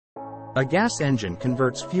A gas engine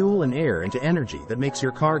converts fuel and air into energy that makes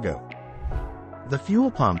your car go. The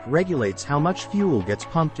fuel pump regulates how much fuel gets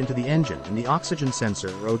pumped into the engine, and the oxygen sensor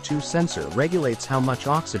or O2 sensor regulates how much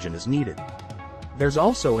oxygen is needed. There's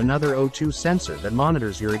also another O2 sensor that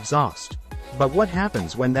monitors your exhaust. But what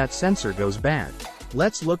happens when that sensor goes bad?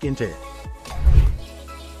 Let's look into it.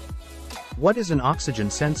 What is an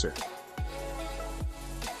oxygen sensor?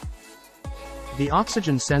 The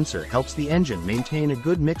oxygen sensor helps the engine maintain a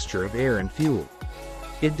good mixture of air and fuel.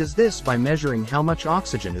 It does this by measuring how much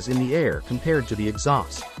oxygen is in the air compared to the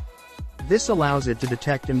exhaust. This allows it to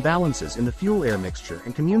detect imbalances in the fuel-air mixture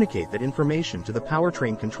and communicate that information to the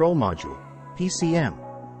Powertrain Control Module, PCM,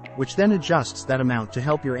 which then adjusts that amount to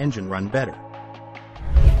help your engine run better.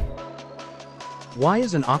 Why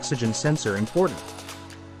is an oxygen sensor important?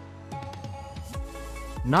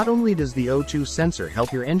 Not only does the O2 sensor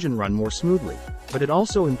help your engine run more smoothly, but it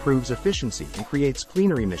also improves efficiency and creates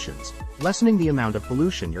cleaner emissions, lessening the amount of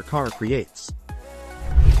pollution your car creates.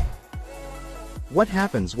 What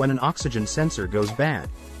happens when an oxygen sensor goes bad?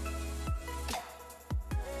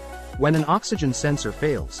 When an oxygen sensor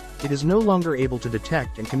fails, it is no longer able to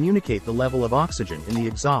detect and communicate the level of oxygen in the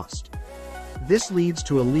exhaust. This leads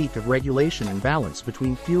to a leak of regulation and balance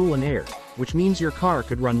between fuel and air, which means your car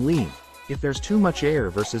could run lean if there's too much air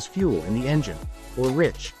versus fuel in the engine, or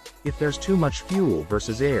rich if there's too much fuel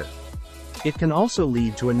versus air. It can also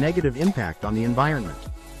lead to a negative impact on the environment.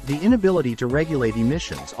 The inability to regulate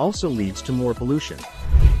emissions also leads to more pollution.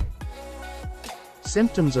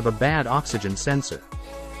 Symptoms of a bad oxygen sensor.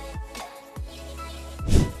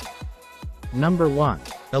 Number 1.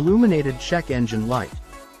 Illuminated check engine light.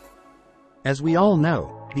 As we all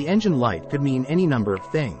know, the engine light could mean any number of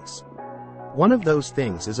things. One of those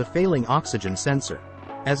things is a failing oxygen sensor.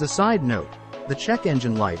 As a side note, the check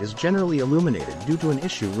engine light is generally illuminated due to an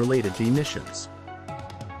issue related to emissions.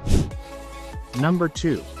 Number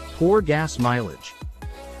 2. Poor gas mileage.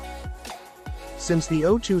 Since the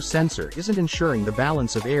O2 sensor isn't ensuring the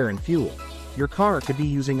balance of air and fuel, your car could be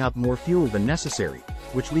using up more fuel than necessary,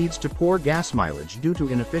 which leads to poor gas mileage due to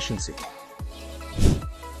inefficiency.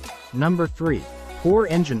 Number 3. Poor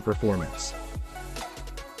engine performance.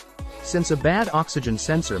 Since a bad oxygen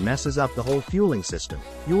sensor messes up the whole fueling system,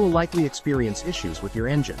 you will likely experience issues with your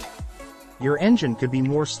engine. Your engine could be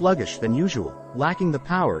more sluggish than usual, lacking the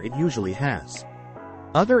power it usually has.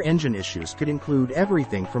 Other engine issues could include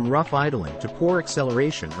everything from rough idling to poor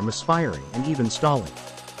acceleration or misfiring and even stalling.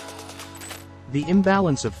 The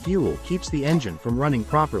imbalance of fuel keeps the engine from running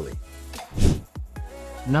properly.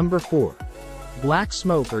 Number 4. Black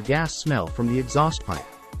smoke or gas smell from the exhaust pipe.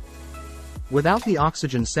 Without the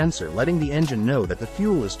oxygen sensor letting the engine know that the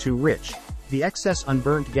fuel is too rich, the excess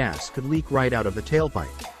unburnt gas could leak right out of the tailpipe.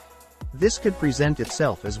 This could present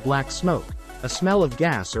itself as black smoke, a smell of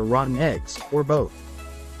gas or rotten eggs, or both.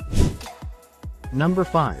 Number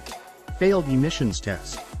 5. Failed emissions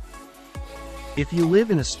test. If you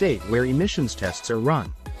live in a state where emissions tests are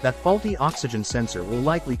run, that faulty oxygen sensor will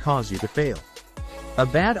likely cause you to fail. A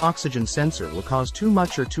bad oxygen sensor will cause too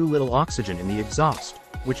much or too little oxygen in the exhaust,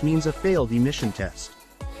 which means a failed emission test.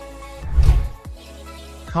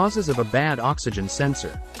 Causes of a bad oxygen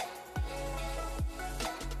sensor.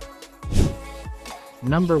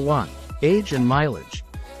 Number 1. Age and mileage.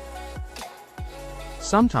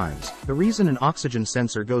 Sometimes, the reason an oxygen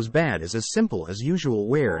sensor goes bad is as simple as usual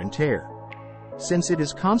wear and tear. Since it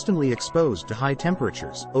is constantly exposed to high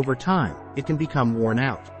temperatures, over time, it can become worn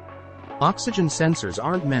out. Oxygen sensors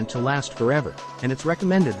aren't meant to last forever, and it's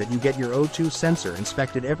recommended that you get your O2 sensor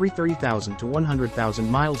inspected every 30,000 to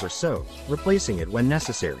 100,000 miles or so, replacing it when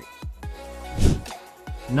necessary.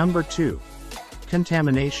 Number 2.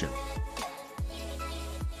 Contamination.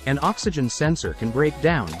 An oxygen sensor can break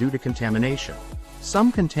down due to contamination.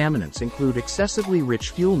 Some contaminants include excessively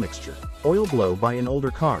rich fuel mixture, oil blow by in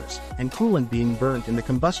older cars, and coolant being burnt in the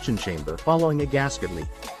combustion chamber following a gasket leak.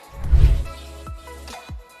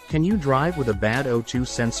 Can you drive with a bad O2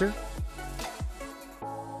 sensor?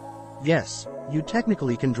 Yes, you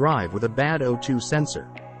technically can drive with a bad O2 sensor.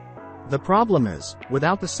 The problem is,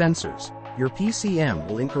 without the sensors, your PCM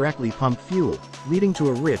will incorrectly pump fuel, leading to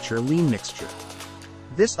a rich or lean mixture.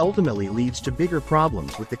 This ultimately leads to bigger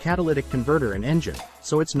problems with the catalytic converter and engine,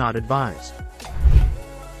 so it's not advised.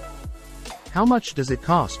 How much does it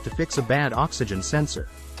cost to fix a bad oxygen sensor?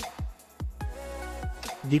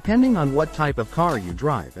 Depending on what type of car you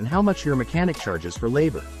drive and how much your mechanic charges for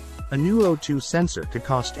labor, a new O2 sensor could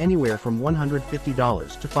cost anywhere from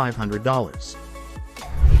 $150 to $500.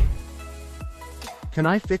 Can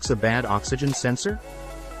I fix a bad oxygen sensor?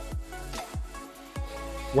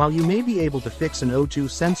 While you may be able to fix an O2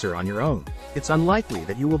 sensor on your own, it's unlikely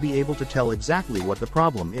that you will be able to tell exactly what the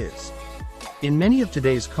problem is. In many of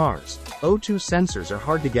today's cars, O2 sensors are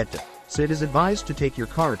hard to get to, so it is advised to take your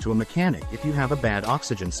car to a mechanic if you have a bad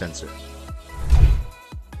oxygen sensor.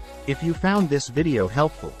 If you found this video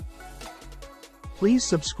helpful, please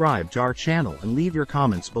subscribe to our channel and leave your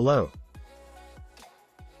comments below.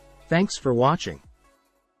 Thanks for watching.